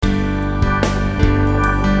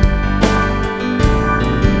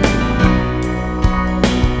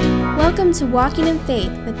Welcome to Walking in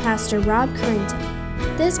Faith with Pastor Rob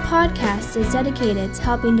Currington. This podcast is dedicated to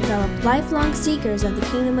helping develop lifelong seekers of the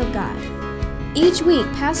kingdom of God. Each week,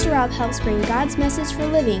 Pastor Rob helps bring God's message for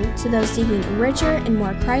living to those seeking a richer and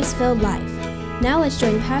more Christ-filled life. Now let's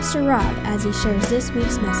join Pastor Rob as he shares this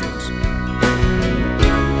week's message.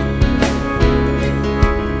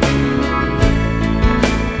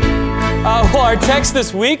 Our text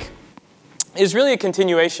this week is really a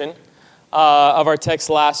continuation of our text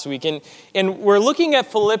last week. And we're looking at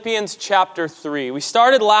Philippians chapter 3. We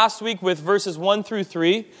started last week with verses 1 through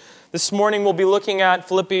 3. This morning we'll be looking at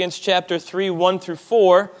Philippians chapter 3, 1 through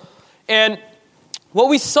 4. And what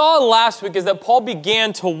we saw last week is that Paul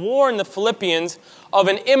began to warn the Philippians of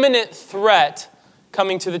an imminent threat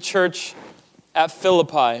coming to the church at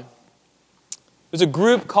Philippi. There's a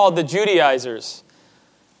group called the Judaizers.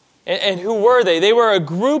 And who were they? They were a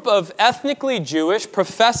group of ethnically Jewish,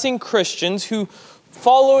 professing Christians who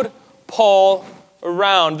followed Paul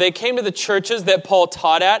around. They came to the churches that Paul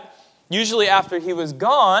taught at, usually after he was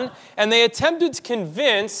gone, and they attempted to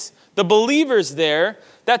convince the believers there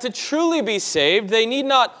that to truly be saved, they need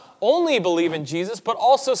not only believe in Jesus, but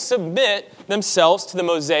also submit themselves to the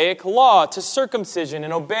Mosaic law, to circumcision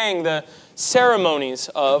and obeying the ceremonies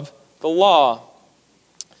of the law.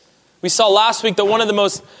 We saw last week that one of the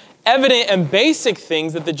most evident and basic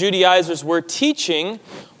things that the Judaizers were teaching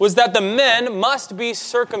was that the men must be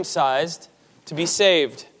circumcised to be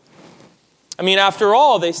saved. I mean, after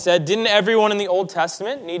all, they said, didn't everyone in the Old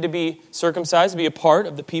Testament need to be circumcised to be a part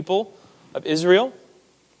of the people of Israel?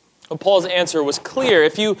 Well, Paul's answer was clear.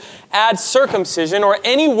 If you add circumcision or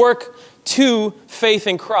any work to faith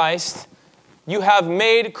in Christ, you have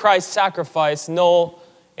made Christ's sacrifice null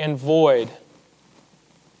and void.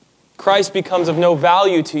 Christ becomes of no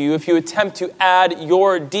value to you if you attempt to add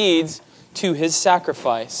your deeds to his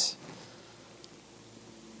sacrifice.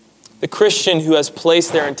 The Christian who has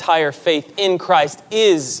placed their entire faith in Christ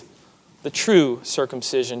is the true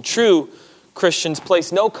circumcision. True Christians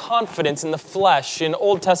place no confidence in the flesh, in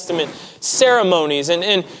Old Testament ceremonies,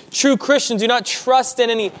 and true Christians do not trust in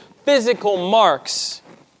any physical marks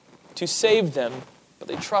to save them, but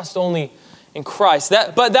they trust only in Christ.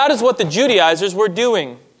 But that is what the Judaizers were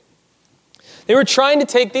doing. They were trying to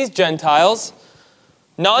take these Gentiles,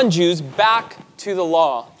 non-Jews, back to the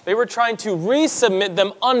law. They were trying to resubmit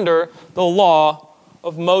them under the law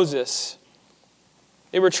of Moses.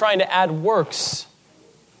 They were trying to add works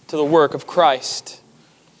to the work of Christ.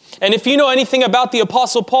 And if you know anything about the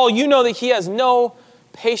Apostle Paul, you know that he has no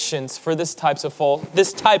patience for this type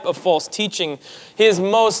of false teaching. His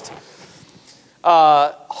most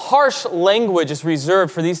harsh language is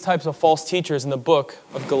reserved for these types of false teachers in the book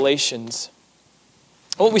of Galatians.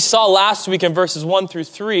 What we saw last week in verses 1 through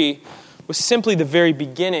 3 was simply the very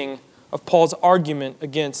beginning of Paul's argument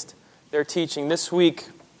against their teaching. This week,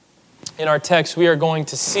 in our text, we are going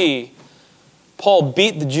to see Paul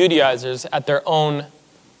beat the Judaizers at their own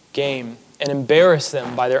game and embarrass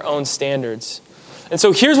them by their own standards. And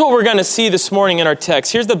so here's what we're going to see this morning in our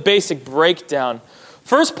text. Here's the basic breakdown.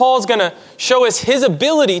 First, Paul is going to show us his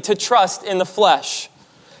ability to trust in the flesh.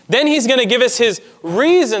 Then he's going to give us his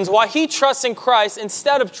reasons why he trusts in Christ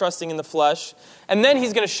instead of trusting in the flesh. And then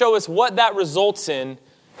he's going to show us what that results in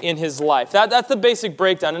his life. That's the basic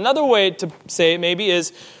breakdown. Another way to say it maybe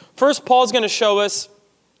is, first Paul's going to show us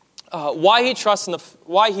why he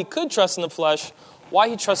could trust in the flesh, why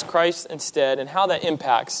he trusts Christ instead, and how that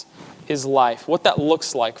impacts his life, what that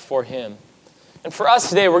looks like for him. And for us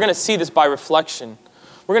today, we're going to see this by reflection.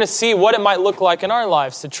 We're going to see what it might look like in our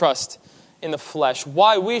lives to trust in the flesh,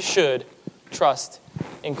 why we should trust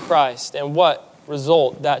in Christ, and what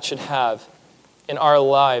result that should have in our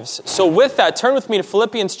lives. So with that, turn with me to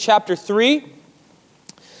Philippians chapter 3, and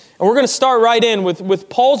we're going to start right in with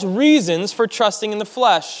Paul's reasons for trusting in the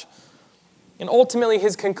flesh. And ultimately,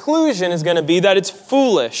 his conclusion is going to be that it's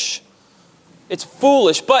foolish. It's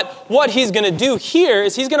foolish. But what he's going to do here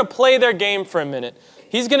is he's going to play their game for a minute.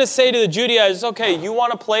 He's going to say to the Judaizers, okay, you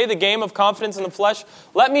want to play the game of confidence in the flesh?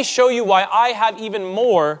 Let me show you why I have even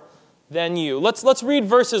more than you. Let's read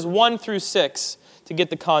verses 1 through 6 to get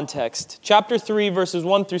the context. Chapter 3, verses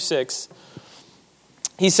 1 through 6.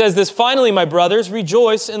 He says this, "Finally, my brothers,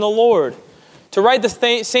 rejoice in the Lord. To write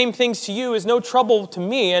the same things to you is no trouble to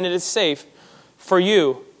me, and it is safe for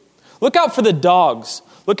you. Look out for the dogs.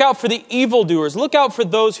 Look out for the evildoers. Look out for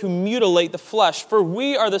those who mutilate the flesh. For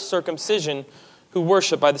we are the circumcision who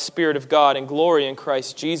worship by the Spirit of God and glory in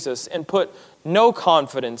Christ Jesus, and put no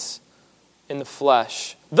confidence in the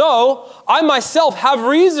flesh. Though I myself have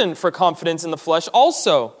reason for confidence in the flesh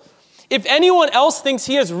also. If anyone else thinks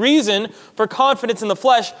he has reason for confidence in the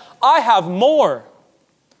flesh, I have more.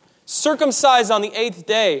 circumcised on the 8th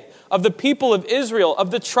day, of the people of Israel,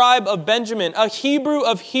 of the tribe of Benjamin, a Hebrew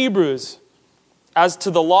of Hebrews. As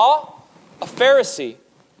to the law, a Pharisee.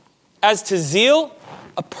 As to zeal,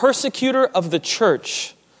 a persecutor of the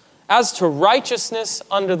church. As to righteousness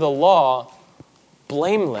under the law,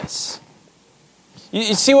 blameless.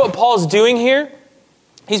 You see what Paul's doing here?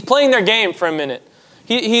 He's playing their game for a minute.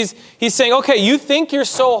 He's saying, okay, you think you're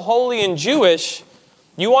so holy and Jewish.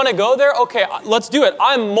 You want to go there? Okay, let's do it.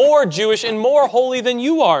 I'm more Jewish and more holy than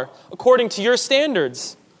you are, according to your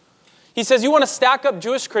standards. He says, you want to stack up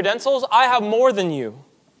Jewish credentials? I have more than you.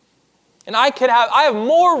 And I have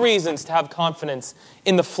more reasons to have confidence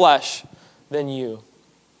in the flesh than you.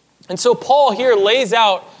 And so Paul here lays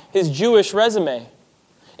out his Jewish resume.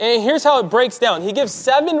 And here's how it breaks down. He gives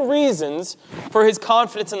 7 reasons for his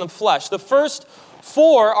confidence in the flesh. The first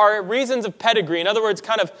 4 are reasons of pedigree. In other words,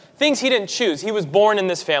 kind of things he didn't choose. He was born in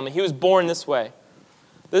this family. He was born this way.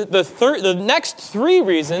 The next 3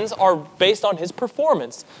 reasons are based on his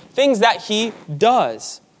performance. Things that he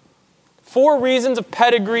does. 4 reasons of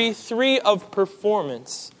pedigree, 3 of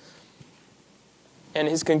performance. And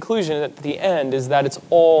his conclusion at the end is that it's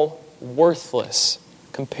all worthless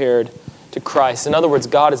compared to Christ. In other words,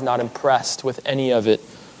 God is not impressed with any of it.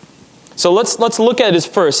 So let's look at his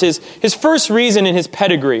first reason in his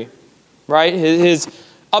pedigree, right? His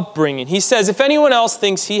upbringing. He says, if anyone else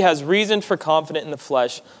thinks he has reason for confidence in the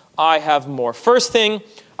flesh, I have more. First thing,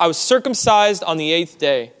 I was circumcised on the 8th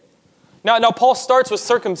day. Now Paul starts with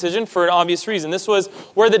circumcision for an obvious reason. This was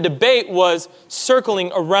where the debate was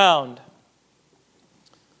circling around.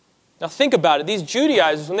 Now think about it. These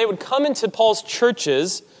Judaizers, when they would come into Paul's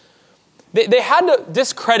churches, they had to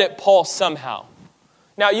discredit Paul somehow.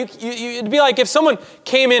 Now, it'd be like if someone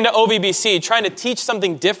came into OVBC trying to teach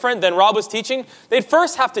something different than Rob was teaching, they'd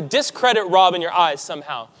first have to discredit Rob in your eyes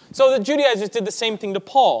somehow. So the Judaizers did the same thing to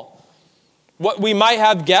Paul. What we might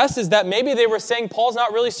have guessed is that maybe they were saying Paul's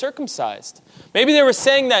not really circumcised. Maybe they were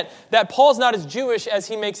saying that Paul's not as Jewish as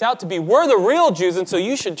he makes out to be. We're the real Jews, and so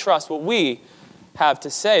you should trust what we have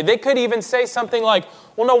to say. They could even say something like,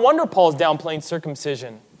 well, no wonder Paul's downplaying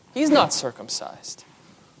circumcision. He's not circumcised.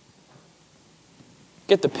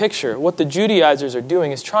 Get the picture. What the Judaizers are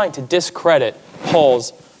doing is trying to discredit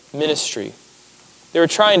Paul's ministry. They were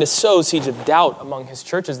trying to sow seeds of doubt among his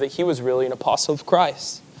churches that he was really an apostle of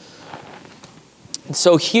Christ. And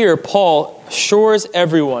so here, Paul assures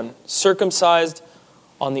everyone circumcised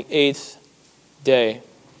on the 8th day.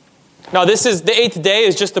 Now, the 8th day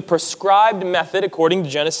is just the prescribed method according to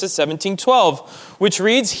Genesis 17:12, which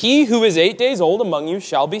reads, he who is 8 days old among you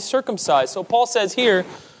shall be circumcised. So Paul says here,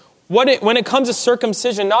 when it comes to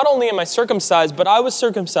circumcision, not only am I circumcised, but I was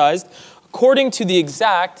circumcised according to the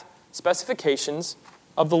exact specifications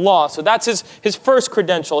of the law. So that's his first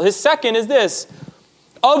credential. His second is this,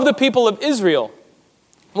 of the people of Israel.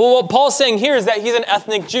 Well, what Paul's saying here is that he's an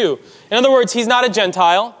ethnic Jew. In other words, he's not a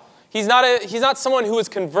Gentile. He's not someone who was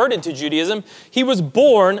converted to Judaism. He was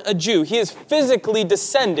born a Jew. He is physically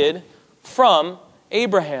descended from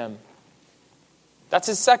Abraham. That's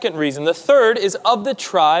his second reason. The third is of the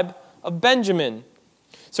tribe of Benjamin.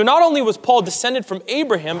 So not only was Paul descended from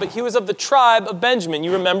Abraham, but he was of the tribe of Benjamin.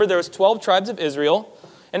 You remember there was 12 tribes of Israel,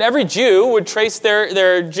 and every Jew would trace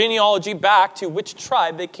their genealogy back to which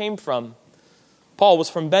tribe they came from. Paul was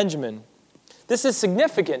from Benjamin. This is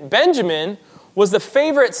significant. Benjamin was the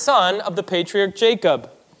favorite son of the patriarch Jacob.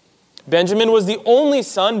 Benjamin was the only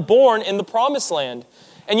son born in the promised land.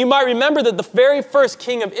 And you might remember that the very first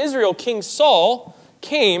king of Israel, King Saul,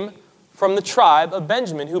 came from the tribe of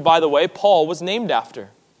Benjamin, who, by the way, Paul was named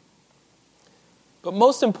after. But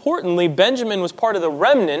most importantly, Benjamin was part of the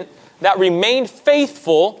remnant that remained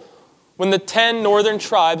faithful when the 10 northern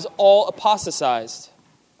tribes all apostatized.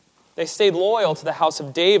 They stayed loyal to the house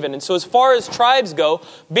of David. And so as far as tribes go,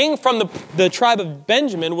 being from the tribe of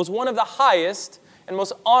Benjamin was one of the highest and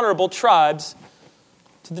most honorable tribes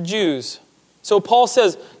to the Jews. So Paul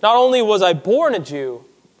says, not only was I born a Jew,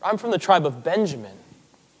 I'm from the tribe of Benjamin.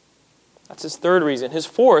 That's his third reason. His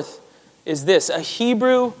fourth is this, a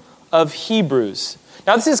Hebrew of Hebrews.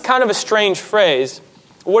 Now this is kind of a strange phrase.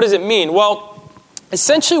 What does it mean? Well,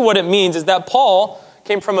 essentially what it means is that Paul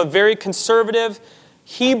came from a very conservative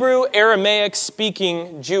Hebrew,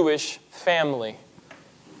 Aramaic-speaking Jewish family.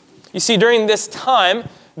 You see, during this time,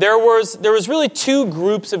 there was really 2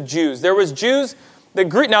 groups of Jews. There was Jews, the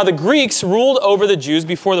Greeks ruled over the Jews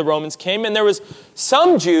before the Romans came, and there was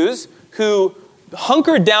some Jews who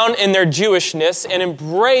hunkered down in their Jewishness and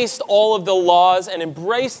embraced all of the laws and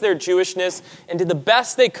embraced their Jewishness and did the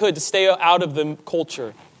best they could to stay out of the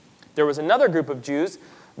culture. There was another group of Jews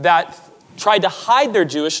that tried to hide their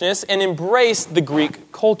Jewishness and embrace the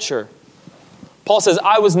Greek culture. Paul says,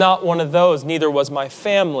 I was not one of those, neither was my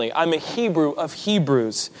family. I'm a Hebrew of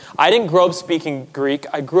Hebrews. I didn't grow up speaking Greek.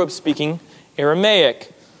 I grew up speaking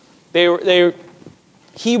Aramaic.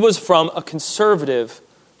 He was from a conservative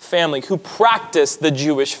family who practiced the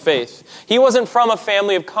Jewish faith. He wasn't from a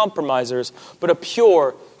family of compromisers, but a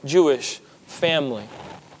pure Jewish family.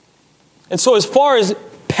 And so as far as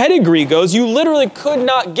pedigree goes, you literally could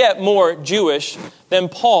not get more Jewish than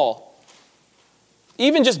Paul.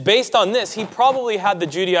 Even just based on this, he probably had the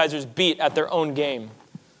Judaizers beat at their own game.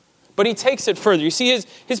 But he takes it further. You see,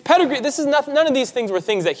 his pedigree, none of these things were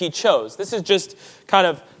things that he chose. This is just kind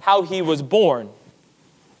of how he was born.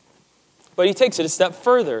 But he takes it a step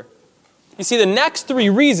further. You see, the next three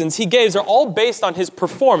reasons he gives are all based on his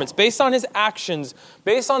performance, based on his actions,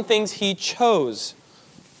 based on things he chose.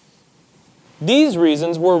 These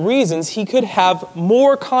reasons were reasons he could have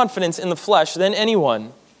more confidence in the flesh than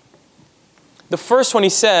anyone. The first one he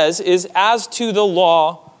says is, as to the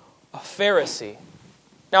law, a Pharisee.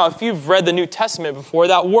 Now, if you've read the New Testament before,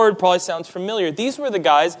 that word probably sounds familiar. These were the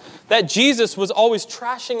guys that Jesus was always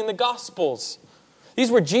trashing in the Gospels. These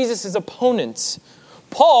were Jesus' opponents.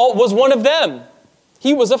 Paul was one of them.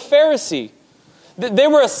 He was a Pharisee. They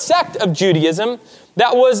were a sect of Judaism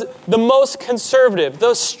that was the most conservative,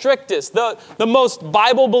 the strictest, the most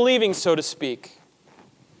Bible-believing, so to speak.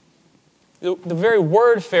 The very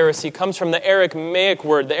word Pharisee comes from the Aramaic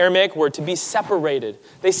word to be separated.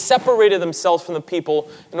 They separated themselves from the people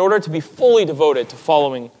in order to be fully devoted to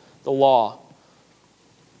following the law.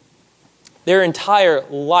 Their entire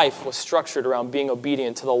life was structured around being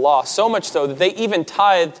obedient to the law, so much so that they even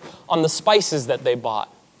tithed on the spices that they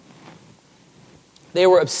bought. They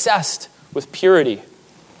were obsessed with purity.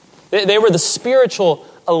 They were the spiritual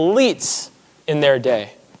elites in their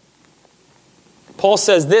day. Paul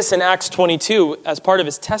says this in Acts 22 as part of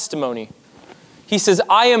his testimony. He says,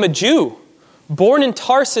 I am a Jew, born in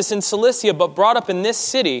Tarsus in Cilicia, but brought up in this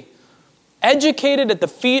city, educated at the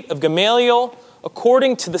feet of Gamaliel,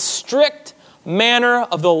 according to the strict manner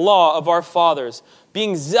of the law of our fathers,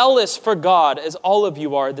 being zealous for God as all of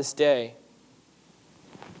you are this day.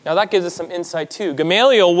 Now that gives us some insight too.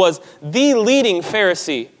 Gamaliel was the leading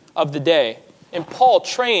Pharisee of the day, and Paul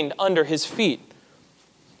trained under his feet.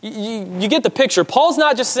 You get the picture. Paul's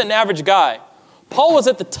not just an average guy. Paul was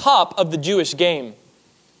at the top of the Jewish game.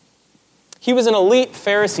 He was an elite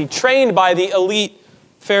Pharisee, trained by the elite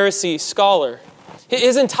Pharisee scholar.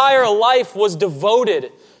 His entire life was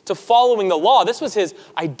devoted to following the law. This was his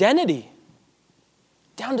identity,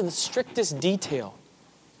 down to the strictest detail.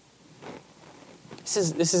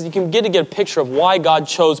 This is you can get a picture of why God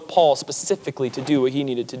chose Paul specifically to do what he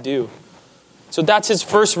needed to do. So that's his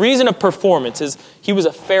first reason of performance, is he was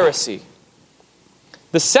a Pharisee.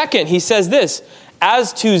 The second, he says this,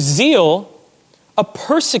 as to zeal, a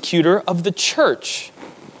persecutor of the church.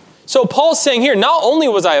 So Paul's saying here, not only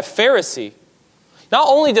was I a Pharisee, not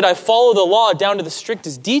only did I follow the law down to the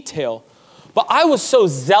strictest detail, but I was so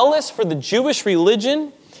zealous for the Jewish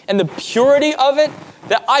religion and the purity of it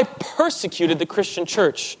that I persecuted the Christian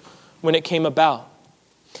church when it came about.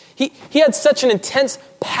 He had such an intense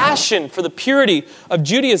passion for the purity of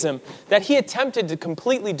Judaism that he attempted to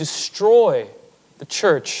completely destroy the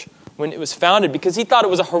church when it was founded because he thought it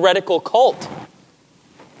was a heretical cult.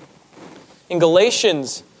 In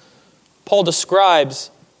Galatians, Paul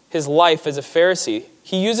describes his life as a Pharisee.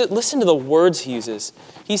 Listen to the words he uses.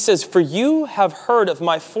 He says, for you have heard of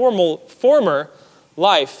my former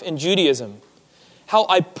life in Judaism, how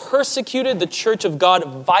I persecuted the church of God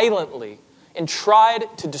violently and tried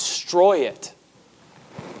to destroy it.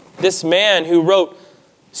 This man who wrote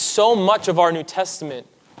so much of our New Testament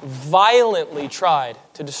violently tried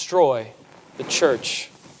to destroy the church.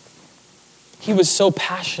 He was so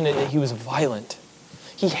passionate that he was violent.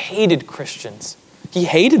 He hated Christians. He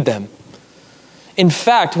hated them. In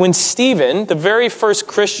fact, when Stephen, the very first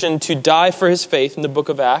Christian to die for his faith in the book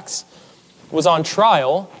of Acts, was on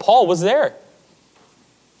trial, Paul was there.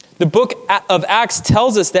 The book of Acts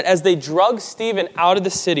tells us that as they drug Stephen out of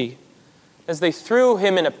the city, as they threw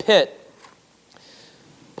him in a pit,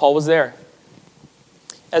 Paul was there.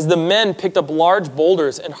 As the men picked up large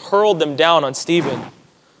boulders and hurled them down on Stephen,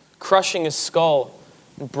 crushing his skull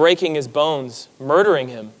and breaking his bones, murdering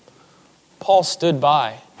him, Paul stood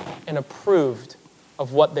by and approved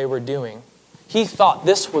of what they were doing. He thought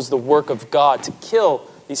this was the work of God, to kill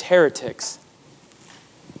these heretics.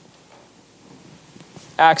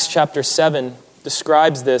 Acts chapter 7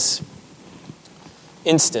 describes this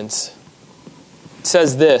instance. It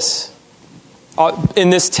says this.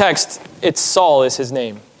 In this text, it's Saul is his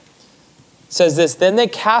name. says this, "Then they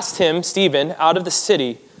cast him, Stephen, out of the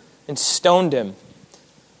city and stoned him.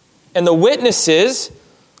 And the witnesses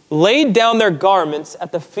laid down their garments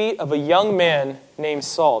at the feet of a young man named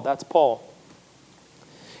Saul." That's Paul.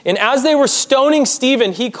 "And as they were stoning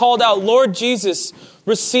Stephen, he called out, 'Lord Jesus,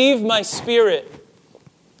 receive my spirit.'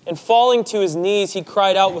 And falling to his knees, he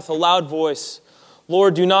cried out with a loud voice,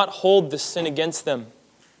 'Lord, do not hold this sin against them.'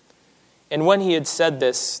 And when he had said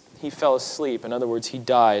this, he fell asleep." In other words, he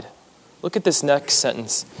died. Look at this next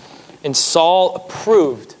sentence. "And Saul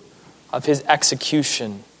approved of his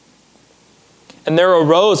execution. And there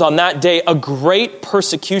arose on that day a great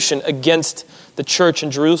persecution against the church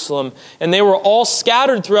in Jerusalem, and they were all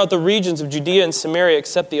scattered throughout the regions of Judea and Samaria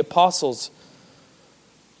except the apostles.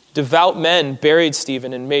 Devout men buried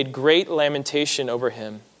Stephen and made great lamentation over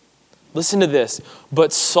him." Listen to this.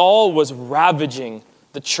 "But Saul was ravaging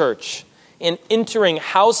the church, and entering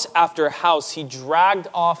house after house, he dragged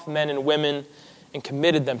off men and women and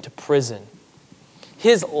committed them to prison."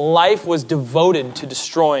 His life was devoted to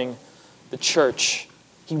destroying the church.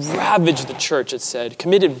 He ravaged the church, it said,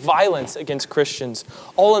 committed violence against Christians,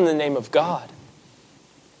 all in the name of God,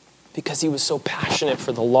 because he was so passionate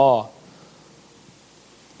for the law.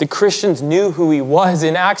 The Christians knew who he was.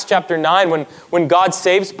 In Acts chapter 9, when God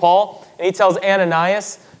saves Paul, and he tells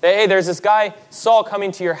Ananias that, "Hey, there's this guy, Saul,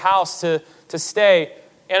 coming to your house to stay."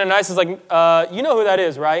 Ananias is like, "You know who that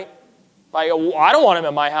is, right? Like, I don't want him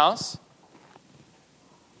at my house."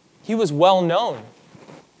 He was well known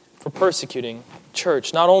for persecuting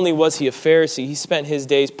church. Not only was he a Pharisee, he spent his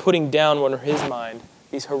days putting down under his mind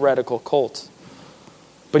these heretical cults.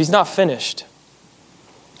 But he's not finished.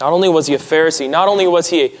 Not only was he a Pharisee, not only was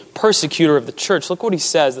he a persecutor of the church, look what he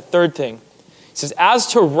says, the third thing. He says, "As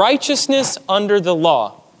to righteousness under the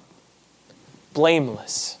law,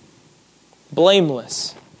 blameless."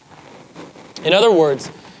 Blameless. In other words,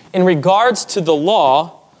 in regards to the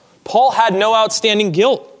law, Paul had no outstanding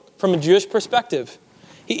guilt from a Jewish perspective.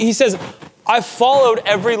 He says, "I followed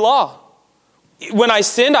every law. When I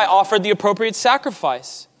sinned, I offered the appropriate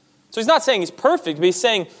sacrifice." So he's not saying he's perfect, but he's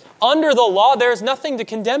saying, under the law, there is nothing to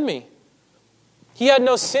condemn me. He had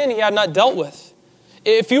no sin he had not dealt with.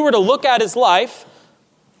 If you were to look at his life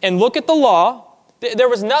and look at the law, there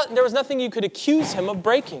was nothing you could accuse him of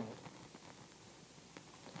breaking.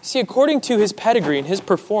 See, according to his pedigree and his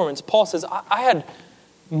performance, Paul says, I had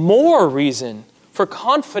more reason for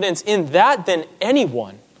confidence in that than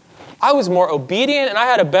anyone. I was more obedient and I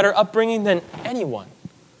had a better upbringing than anyone.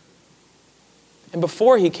 And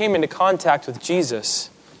before he came into contact with Jesus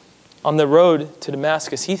on the road to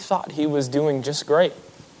Damascus, he thought he was doing just great.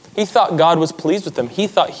 He thought God was pleased with him. He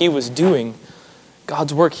thought he was doing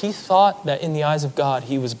God's work. He thought that in the eyes of God,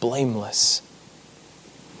 he was blameless.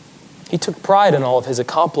 He took pride in all of his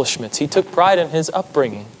accomplishments. He took pride in his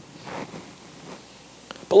upbringing.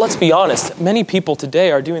 But let's be honest, many people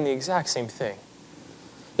today are doing the exact same thing.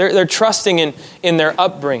 They're trusting in their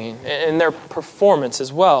upbringing and their performance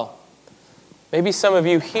as well. Maybe some of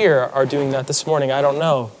you here are doing that this morning. I don't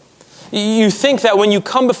know. You think that when you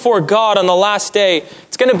come before God on the last day,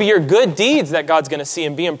 it's going to be your good deeds that God's going to see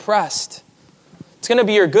and be impressed. It's going to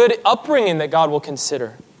be your good upbringing that God will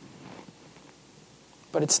consider.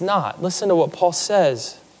 But it's not. Listen to what Paul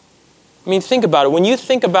says. I mean, think about it. When you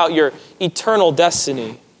think about your eternal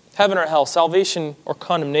destiny, heaven or hell, salvation or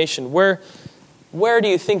condemnation, where do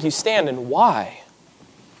you think you stand and why?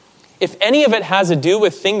 If any of it has to do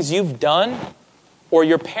with things you've done, or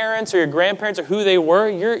your parents or your grandparents or who they were,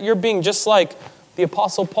 you're being just like the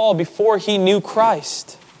Apostle Paul before he knew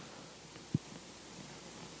Christ.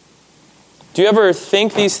 Do you ever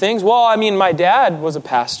think these things? Well, I mean, my dad was a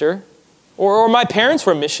pastor, or my parents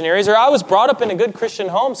were missionaries, or I was brought up in a good Christian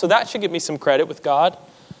home, so that should give me some credit with God.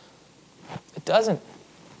 It doesn't.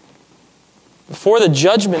 Before the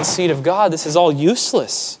judgment seat of God, this is all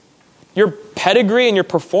useless. Your pedigree and your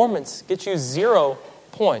performance get you 0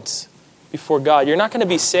 points before God. You're not going to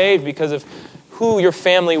be saved because of who your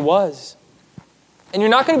family was. And you're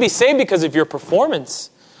not going to be saved because of your performance.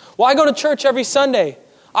 Well, I go to church every Sunday.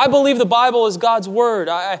 I believe the Bible is God's word.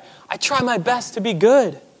 I try my best to be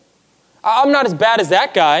good. I'm not as bad as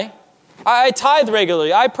that guy. I tithe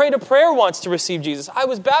regularly. I prayed a prayer once to receive Jesus. I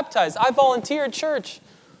was baptized. I volunteer at church.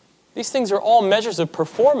 These things are all measures of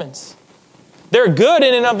performance. They're good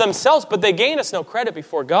in and of themselves, but they gain us no credit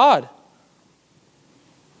before God.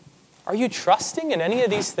 Are you trusting in any of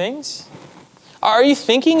these things? Are you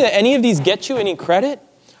thinking that any of these get you any credit?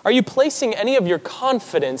 Are you placing any of your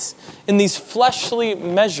confidence in these fleshly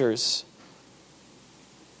measures?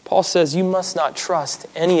 Paul says you must not trust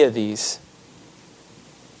any of these.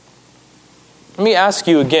 Let me ask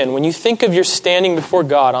you again, when you think of your standing before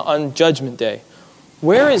God on Judgment Day,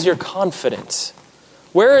 where is your confidence?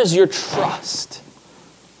 Where is your trust?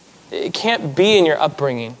 It can't be in your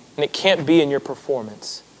upbringing, and it can't be in your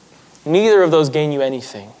performance. Neither of those gain you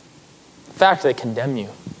anything. In fact, they condemn you.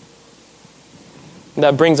 And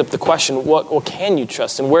that brings up the question, what can you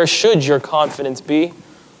trust, and where should your confidence be?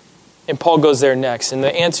 And Paul goes there next, and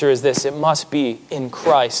the answer is this: it must be in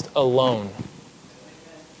Christ alone.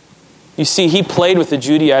 You see, he played with the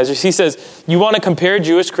Judaizers. He says, you want to compare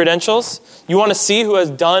Jewish credentials? You want to see who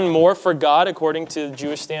has done more for God according to the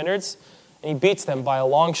Jewish standards? And he beats them by a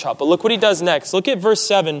long shot. But look what he does next. Look at verse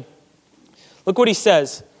 7. Look what he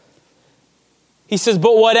says. He says,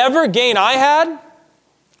 but whatever gain I had,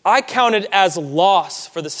 I counted as loss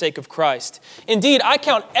for the sake of Christ. Indeed, I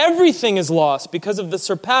count everything as loss because of the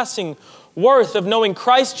surpassing worth of knowing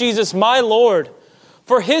Christ Jesus my Lord.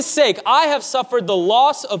 For his sake, I have suffered the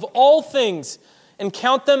loss of all things and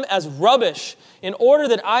count them as rubbish, in order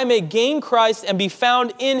that I may gain Christ and be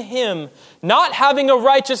found in him, not having a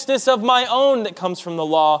righteousness of my own that comes from the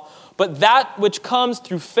law, but that which comes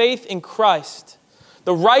through faith in Christ,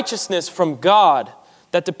 the righteousness from God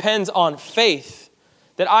that depends on faith,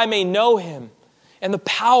 that I may know him and the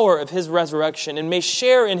power of his resurrection, and may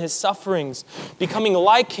share in his sufferings, becoming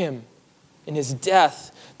like him in his death,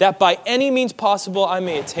 that by any means possible I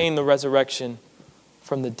may attain the resurrection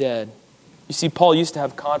from the dead. You see, Paul used to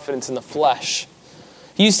have confidence in the flesh.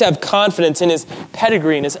 He used to have confidence in his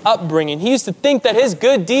pedigree and his upbringing. He used to think that his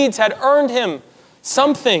good deeds had earned him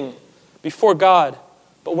something before God.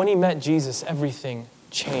 But when he met Jesus, everything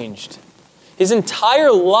changed. His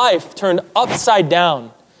entire life turned upside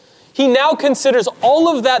down. He now considers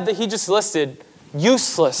all of that he just listed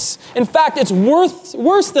useless. In fact, it's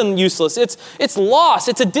worse than useless. It's loss.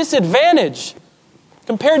 It's a disadvantage.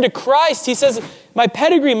 Compared to Christ, he says, my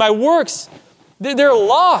pedigree, my works, they're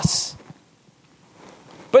loss.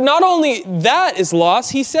 But not only that is loss,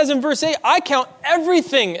 he says in verse 8, I count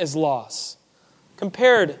everything as loss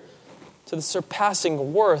compared to the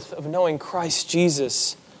surpassing worth of knowing Christ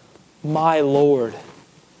Jesus, my Lord.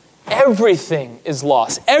 Everything is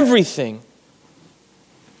loss. Everything.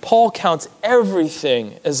 Paul counts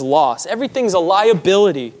everything as loss. Everything's a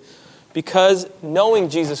liability because knowing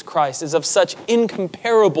Jesus Christ is of such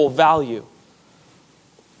incomparable value.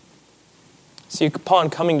 See, upon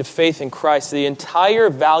coming to faith in Christ, the entire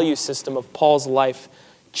value system of Paul's life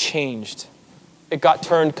changed. It got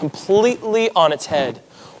turned completely on its head.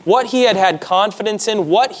 What he had confidence in,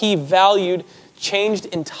 what he valued, changed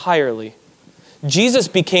entirely. Jesus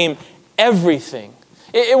became everything.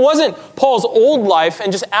 It wasn't Paul's old life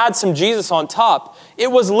and just add some Jesus on top.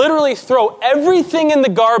 It was literally throw everything in the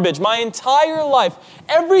garbage. My entire life,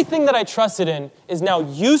 everything that I trusted in is now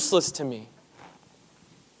useless to me.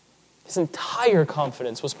 His entire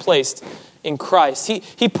confidence was placed in Christ.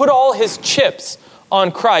 He put all his chips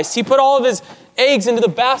on Christ. He put all of his eggs into the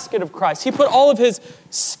basket of Christ. He put all of his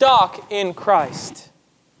stock in Christ.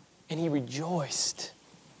 And he rejoiced.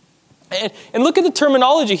 And look at the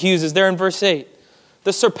terminology he uses there in verse 8.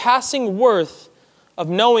 The surpassing worth of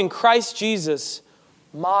knowing Christ Jesus,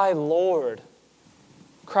 my Lord.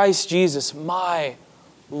 Christ Jesus, my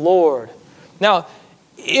Lord. Now,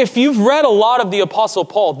 if you've read a lot of the Apostle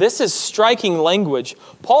Paul, this is striking language.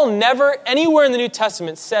 Paul never, anywhere in the New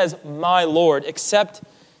Testament, says, my Lord, except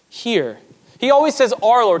here. He always says,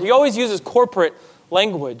 our Lord. He always uses corporate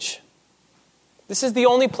language. This is the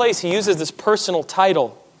only place he uses this personal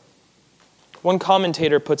title. One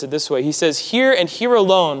commentator puts it this way. He says, here and here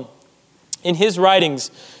alone, in his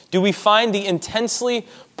writings, do we find the intensely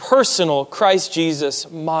personal Christ Jesus,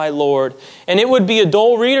 my Lord. And it would be a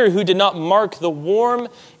dull reader who did not mark the warm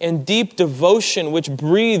and deep devotion which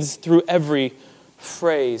breathes through every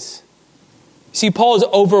phrase. See, Paul is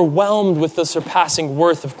overwhelmed with the surpassing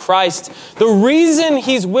worth of Christ. The reason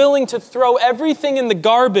he's willing to throw everything in the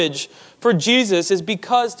garbage for Jesus is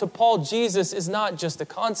because to Paul, Jesus is not just a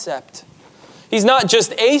concept. He's not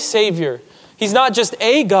just a Savior. He's not just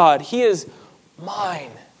a God. He is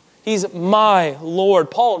mine. He's my Lord.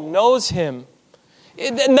 Paul knows him.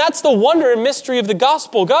 And that's the wonder and mystery of the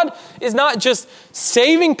gospel. God is not just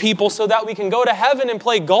saving people so that we can go to heaven and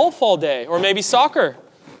play golf all day or maybe soccer.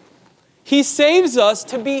 He saves us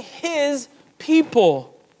to be his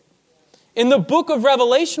people. In the book of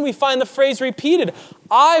Revelation, we find the phrase repeated,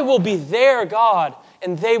 I will be their God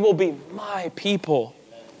and they will be my people.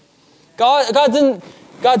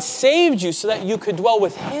 God saved you so that you could dwell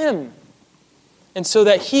with him and so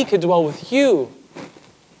that he could dwell with you.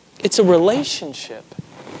 It's a relationship.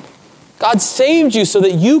 God saved you so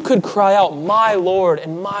that you could cry out, my Lord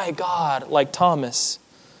and my God, like Thomas.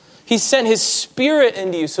 He sent his Spirit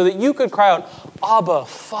into you so that you could cry out, Abba,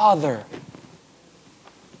 Father.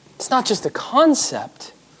 It's not just a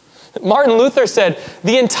concept. Martin Luther said,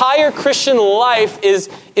 the entire Christian life is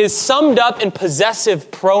summed up in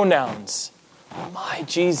possessive pronouns. My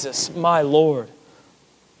Jesus, my Lord.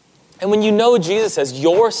 And when you know Jesus as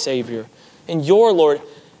your Savior and your Lord,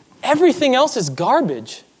 everything else is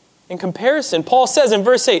garbage in comparison. Paul says in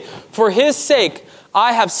verse 8, for his sake,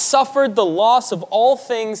 I have suffered the loss of all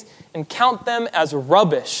things and count them as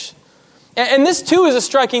rubbish. And this too is a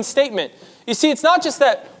striking statement. You see, it's not just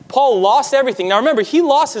that Paul lost everything. Now remember, he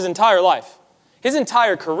lost his entire life. His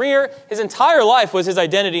entire career, his entire life was his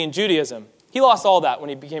identity in Judaism. He lost all that when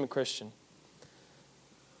he became a Christian.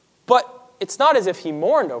 But it's not as if he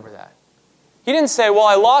mourned over that. He didn't say, well,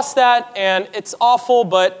 I lost that and it's awful,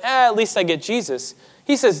 but at least I get Jesus.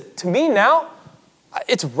 He says, to me now,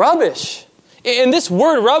 it's rubbish. And this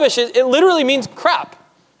word rubbish, it literally means crap.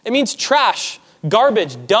 It means trash,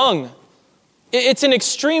 garbage, dung. It's an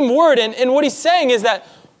extreme word. And what he's saying is that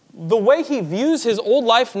the way he views his old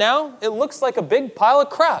life now, it looks like a big pile of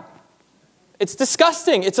crap. It's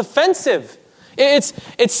disgusting. It's offensive. It's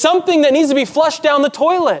something that needs to be flushed down the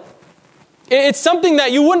toilet. It's something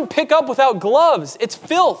that you wouldn't pick up without gloves. It's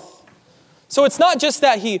filth. So it's not just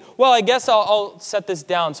that I guess I'll set this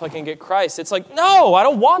down so I can get Christ. It's like, no, I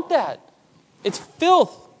don't want that. It's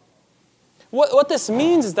filth. What this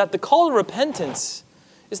means is that the call to repentance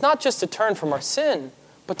is not just to turn from our sin,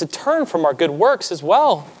 but to turn from our good works as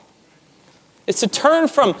well. It's to turn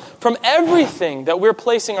from everything that we're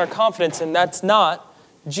placing our confidence in that's not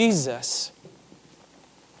Jesus.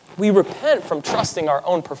 We repent from trusting our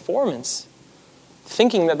own performance,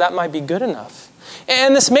 thinking that might be good enough.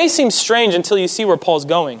 And this may seem strange until you see where Paul's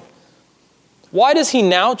going. Why does he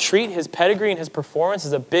now treat his pedigree and his performance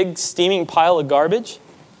as a big steaming pile of garbage?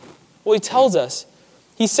 Well, he tells us.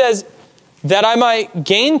 He says, that I might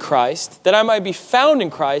gain Christ, that I might be found in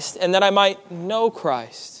Christ, and that I might know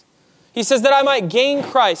Christ. He says that I might gain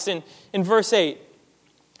Christ in verse 8.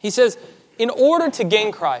 He says, in order to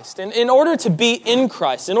gain Christ, and in order to be in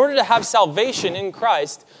Christ, in order to have salvation in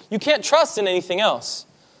Christ, you can't trust in anything else.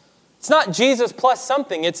 It's not Jesus plus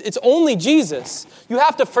something. It's only Jesus. You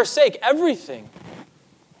have to forsake everything.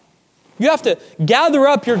 You have to gather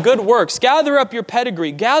up your good works, gather up your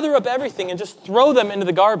pedigree, gather up everything and just throw them into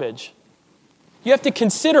the garbage. You have to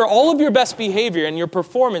consider all of your best behavior and your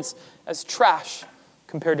performance as trash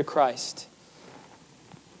compared to Christ.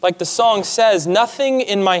 Like the song says, nothing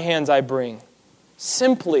in my hands I bring.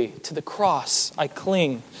 Simply to the cross I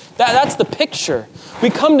cling. That's the picture. We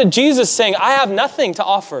come to Jesus saying, I have nothing to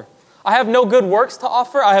offer. I have no good works to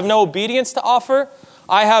offer. I have no obedience to offer.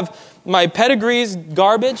 I have my pedigree's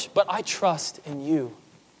garbage, but I trust in you.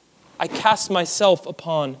 I cast myself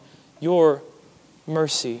upon your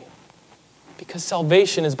mercy. Because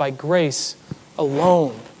salvation is by grace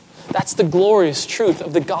alone. That's the glorious truth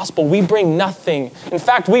of the gospel. We bring nothing. In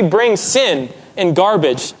fact, we bring sin and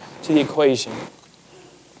garbage to the equation.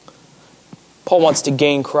 Paul wants to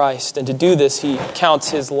gain Christ, and to do this, he counts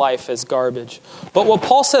his life as garbage. But what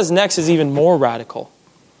Paul says next is even more radical.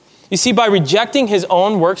 You see, by rejecting his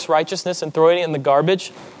own works righteousness and throwing it in the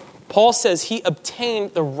garbage, Paul says he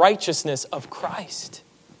obtained the righteousness of Christ.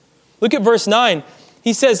 Look at verse 9.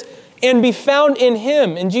 He says, and be found in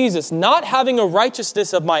him, in Jesus, not having a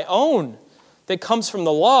righteousness of my own that comes from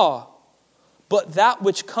the law, but that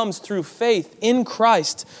which comes through faith in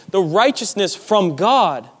Christ, the righteousness from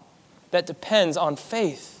God that depends on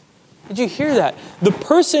faith. Did you hear that? The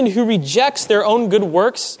person who rejects their own good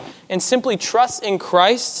works and simply trusts in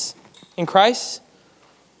Christ,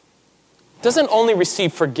 doesn't only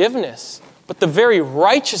receive forgiveness, but the very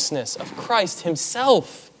righteousness of Christ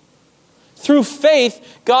himself. Through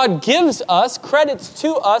faith, God gives us, credits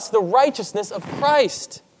to us, the righteousness of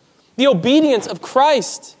Christ, the obedience of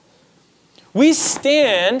Christ. We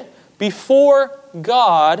stand before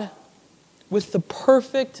God with the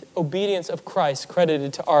perfect obedience of Christ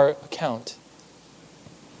credited to our account.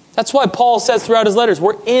 That's why Paul says throughout his letters,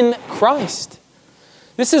 we're in Christ.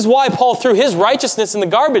 This is why Paul threw his righteousness in the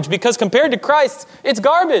garbage, because compared to Christ, it's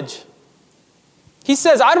garbage. He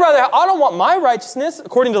says, I don't want my righteousness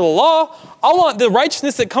according to the law. I want the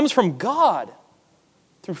righteousness that comes from God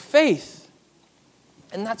through faith.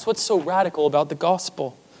 And that's what's so radical about the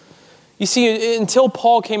gospel. You see, until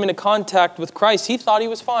Paul came into contact with Christ, he thought he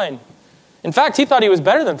was fine. In fact, he thought he was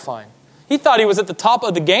better than fine. He thought he was at the top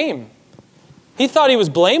of the game. He thought he was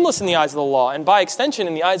blameless in the eyes of the law, and by extension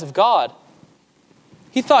in the eyes of God.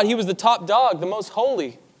 He thought he was the top dog, the most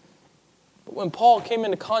holy. But when Paul came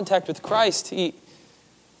into contact with Christ,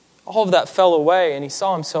 all of that fell away, and he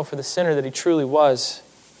saw himself for the sinner that he truly was.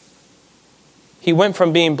 He went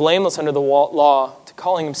from being blameless under the law to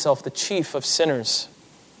calling himself the chief of sinners.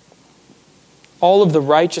 All of the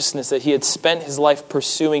righteousness that he had spent his life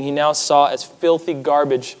pursuing, he now saw as filthy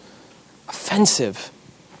garbage, offensive.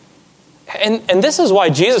 And this is why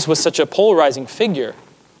Jesus was such a polarizing figure.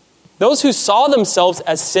 Those who saw themselves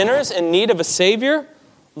as sinners in need of a Savior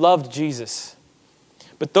loved Jesus.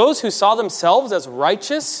 But those who saw themselves as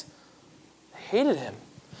righteous hated him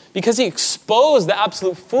because he exposed the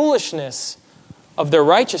absolute foolishness of their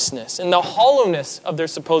righteousness and the hollowness of their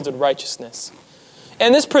supposed righteousness.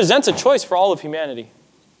 And this presents a choice for all of humanity.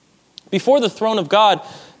 Before the throne of God,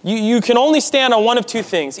 you can only stand on one of two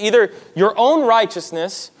things, either your own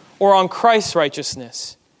righteousness or on Christ's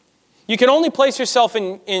righteousness. You can only place yourself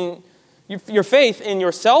in your faith in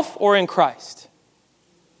yourself or in Christ.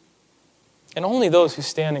 And only those who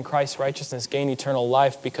stand in Christ's righteousness gain eternal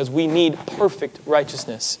life, because we need perfect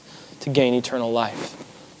righteousness to gain eternal life.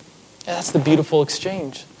 And that's the beautiful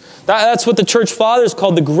exchange. That's what the church fathers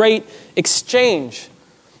called the great exchange.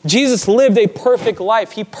 Jesus lived a perfect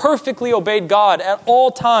life. He perfectly obeyed God at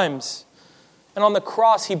all times. And on the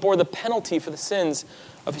cross, he bore the penalty for the sins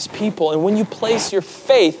of his people. And when you place your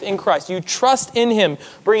faith in Christ, you trust in him,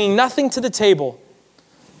 bringing nothing to the table,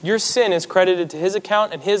 your sin is credited to his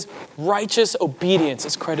account and his righteous obedience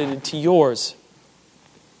is credited to yours.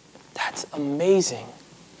 That's amazing.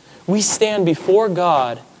 We stand before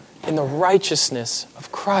God in the righteousness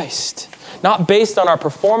of Christ. Not based on our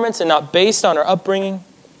performance and not based on our upbringing,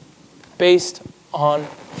 based on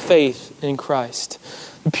faith in Christ.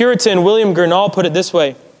 The Puritan William Gurnall put it this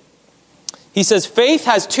way. He says, faith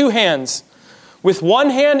has two hands. With one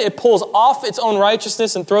hand, it pulls off its own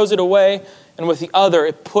righteousness and throws it away, and with the other,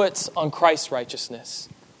 it puts on Christ's righteousness.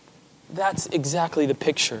 That's exactly the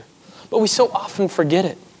picture. But we so often forget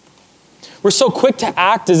it. We're so quick to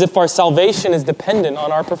act as if our salvation is dependent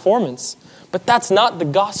on our performance. But that's not the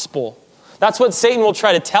gospel. That's what Satan will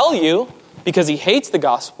try to tell you because he hates the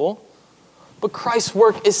gospel. But Christ's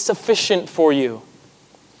work is sufficient for you.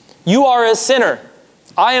 You are a sinner.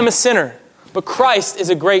 I am a sinner. But Christ is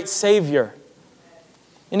a great Savior.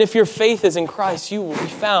 And if your faith is in Christ, you will be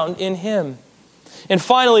found in him. And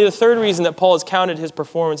finally, the third reason that Paul has counted his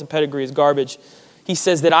performance and pedigree as garbage, he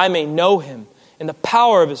says that I may know him in the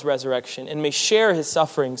power of his resurrection and may share his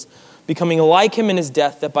sufferings, becoming like him in his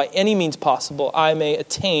death, that by any means possible I may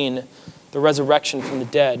attain the resurrection from the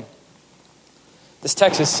dead. This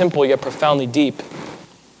text is simple yet profoundly deep.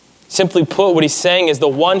 Simply put, what he's saying is the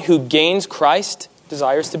one who gains Christ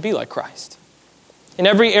desires to be like Christ. In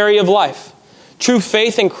every area of life, true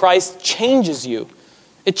faith in Christ changes you.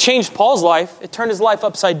 It changed Paul's life. It turned his life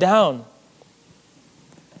upside down.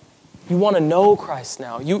 You want to know Christ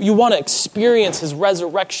now. You want to experience his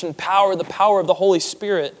resurrection power, the power of the Holy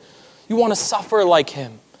Spirit. You want to suffer like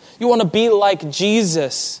him. You want to be like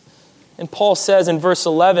Jesus. And Paul says in verse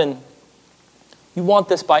 11, you want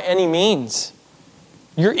this by any means.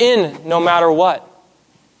 You're in no matter what.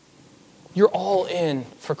 You're all in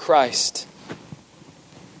for Christ.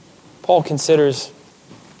 Paul considers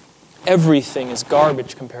everything is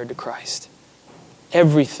garbage compared to Christ.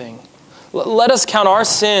 Everything. Let us count our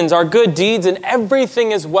sins, our good deeds, and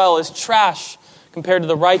everything as well as trash compared to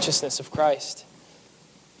the righteousness of Christ.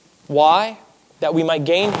 Why? That we might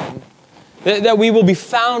gain him. That we will be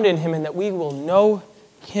found in him and that we will know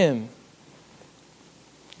him.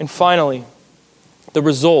 And finally, the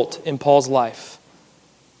result in Paul's life.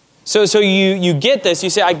 So you get this. You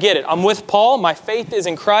say, I get it. I'm with Paul. My faith is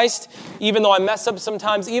in Christ. Even though I mess up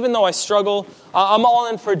sometimes, even though I struggle, I'm all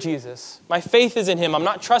in for Jesus. My faith is in him. I'm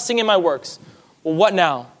not trusting in my works. Well, what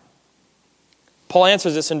now? Paul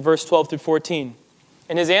answers this in verse 12 through 14.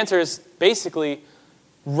 And his answer is basically,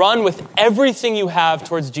 run with everything you have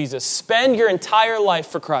towards Jesus. Spend your entire life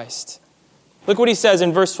for Christ. Look what he says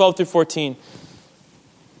in verse 12 through 14.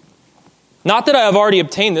 Not that I have already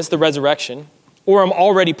obtained this, the resurrection, or am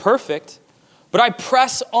already perfect, but I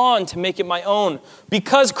press on to make it my own,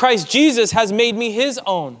 because Christ Jesus has made me his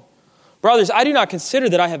own. Brothers, I do not consider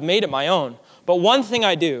that I have made it my own, but one thing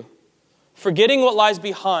I do, forgetting what lies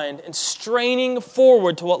behind and straining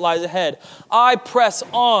forward to what lies ahead, I press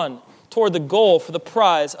on toward the goal for the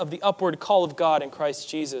prize of the upward call of God in Christ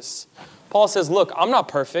Jesus. Paul says, look, I'm not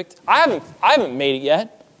perfect. I haven't made it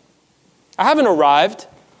yet. I haven't arrived.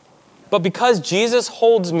 But because Jesus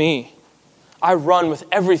holds me, I run with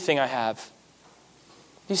everything I have.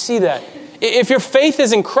 You see that? If your faith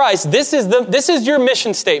is in Christ, this is your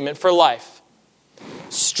mission statement for life.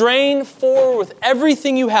 Strain forward with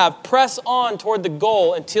everything you have. Press on toward the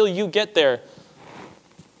goal until you get there.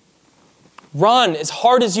 Run as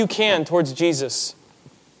hard as you can towards Jesus.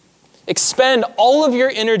 Expend all of your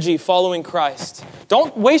energy following Christ.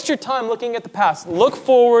 Don't waste your time looking at the past. Look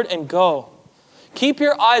forward and go. Keep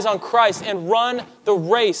your eyes on Christ and run the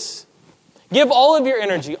race. Give all of your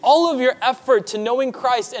energy, all of your effort to knowing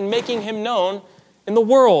Christ and making Him known in the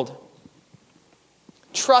world.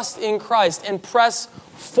 Trust in Christ and press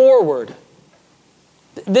forward.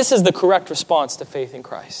 This is the correct response to faith in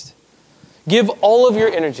Christ. Give all of your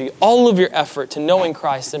energy, all of your effort to knowing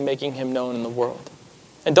Christ and making Him known in the world.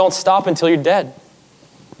 And don't stop until you're dead.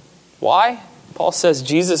 Why? Paul says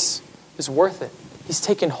Jesus is worth it. He's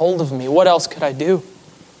taken hold of me. What else could I do?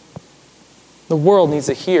 The world needs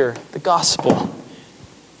to hear the gospel.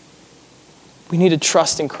 We need to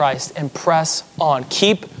trust in Christ and press on.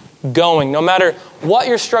 Keep going. No matter what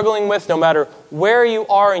you're struggling with, no matter where you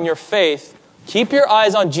are in your faith, keep your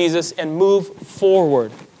eyes on Jesus and move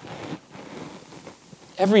forward.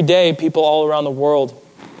 Every day, people all around the world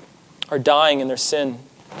are dying in their sin.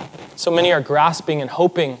 So many are grasping and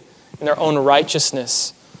hoping in their own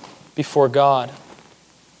righteousness before God.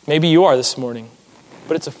 Maybe you are this morning,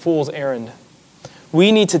 but it's a fool's errand.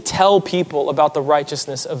 We need to tell people about the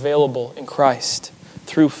righteousness available in Christ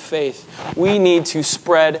through faith. We need to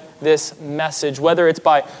spread this message, whether it's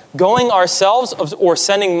by going ourselves or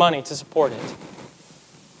sending money to support it.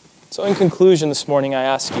 So in conclusion this morning, I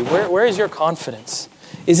ask you, where is your confidence?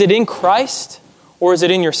 Is it in Christ or is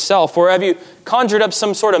it in yourself? Or have you conjured up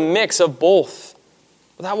some sort of mix of both?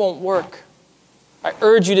 Well, that won't work. I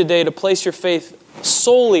urge you today to place your faith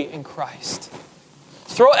solely in Christ.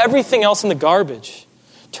 Throw everything else in the garbage.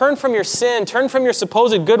 Turn from your sin. Turn from your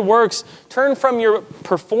supposed good works. Turn from your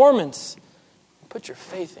performance. Put your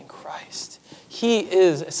faith in Christ. He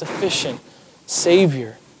is a sufficient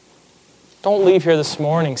Savior. Don't leave here this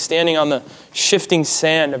morning standing on the shifting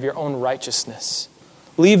sand of your own righteousness.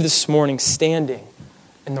 Leave this morning standing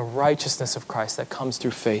in the righteousness of Christ that comes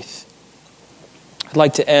through faith. I'd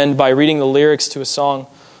like to end by reading the lyrics to a song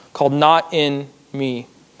called Not in Me.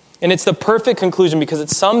 And it's the perfect conclusion because it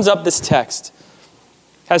sums up this text.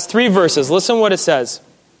 It has 3 verses. Listen what it says.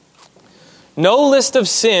 No list of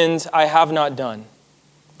sins I have not done.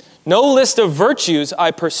 No list of virtues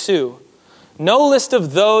I pursue. No list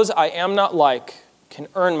of those I am not like can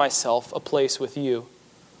earn myself a place with you.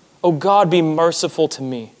 O God, be merciful to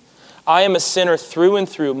me. I am a sinner through and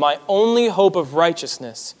through. My only hope of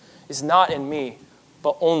righteousness is not in me,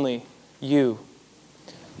 but only you.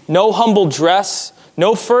 No humble dress,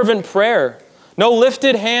 no fervent prayer, no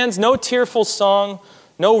lifted hands, no tearful song,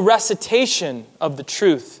 no recitation of the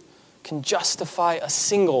truth can justify a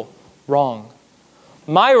single wrong.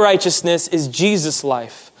 My righteousness is Jesus'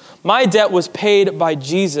 life. My debt was paid by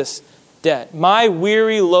Jesus' debt. My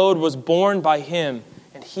weary load was borne by Him,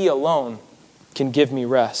 and He alone can give me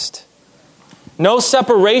rest. No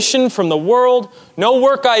separation from the world, no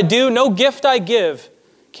work I do, no gift I give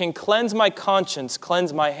can cleanse my conscience,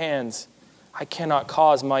 cleanse my hands. I cannot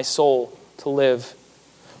cause my soul to live.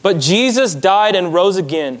 But Jesus died and rose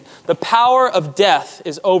again. The power of death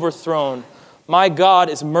is overthrown. My God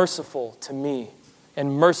is merciful to me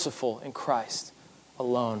and merciful in Christ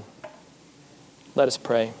alone. Let us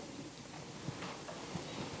pray.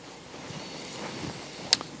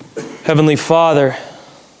 Heavenly Father,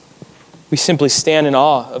 we simply stand in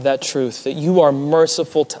awe of that truth, that you are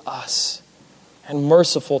merciful to us and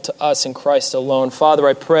merciful to us in Christ alone. Father,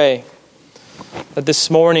 I pray that this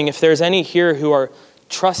morning, if there's any here who are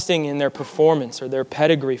trusting in their performance or their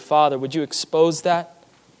pedigree, Father, would you expose that?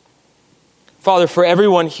 Father, for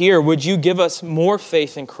everyone here, would you give us more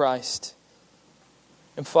faith in Christ?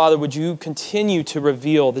 And Father, would you continue to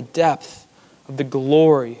reveal the depth of the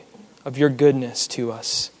glory of your goodness to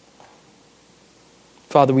us?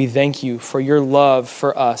 Father, we thank you for your love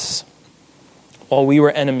for us while we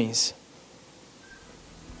were enemies.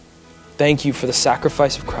 Thank you for the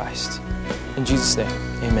sacrifice of Christ. In Jesus' name,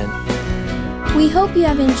 amen. We hope you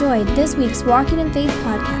have enjoyed this week's Walking in Faith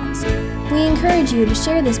podcast. We encourage you to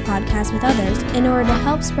share this podcast with others in order to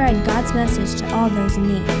help spread God's message to all those in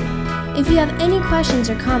need. If you have any questions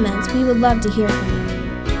or comments, we would love to hear from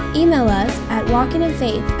you. Email us at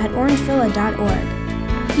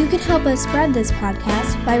walkinginfaith@orangevilla.org. You can help us spread this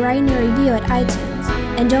podcast by writing a review at iTunes.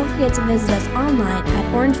 And don't forget to visit us online at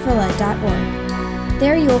orangevilla.org.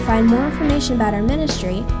 There you will find more information about our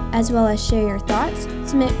ministry, as well as share your thoughts,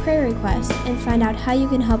 submit prayer requests, and find out how you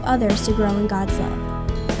can help others to grow in God's love.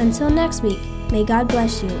 Until next week, may God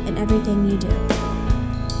bless you in everything you do.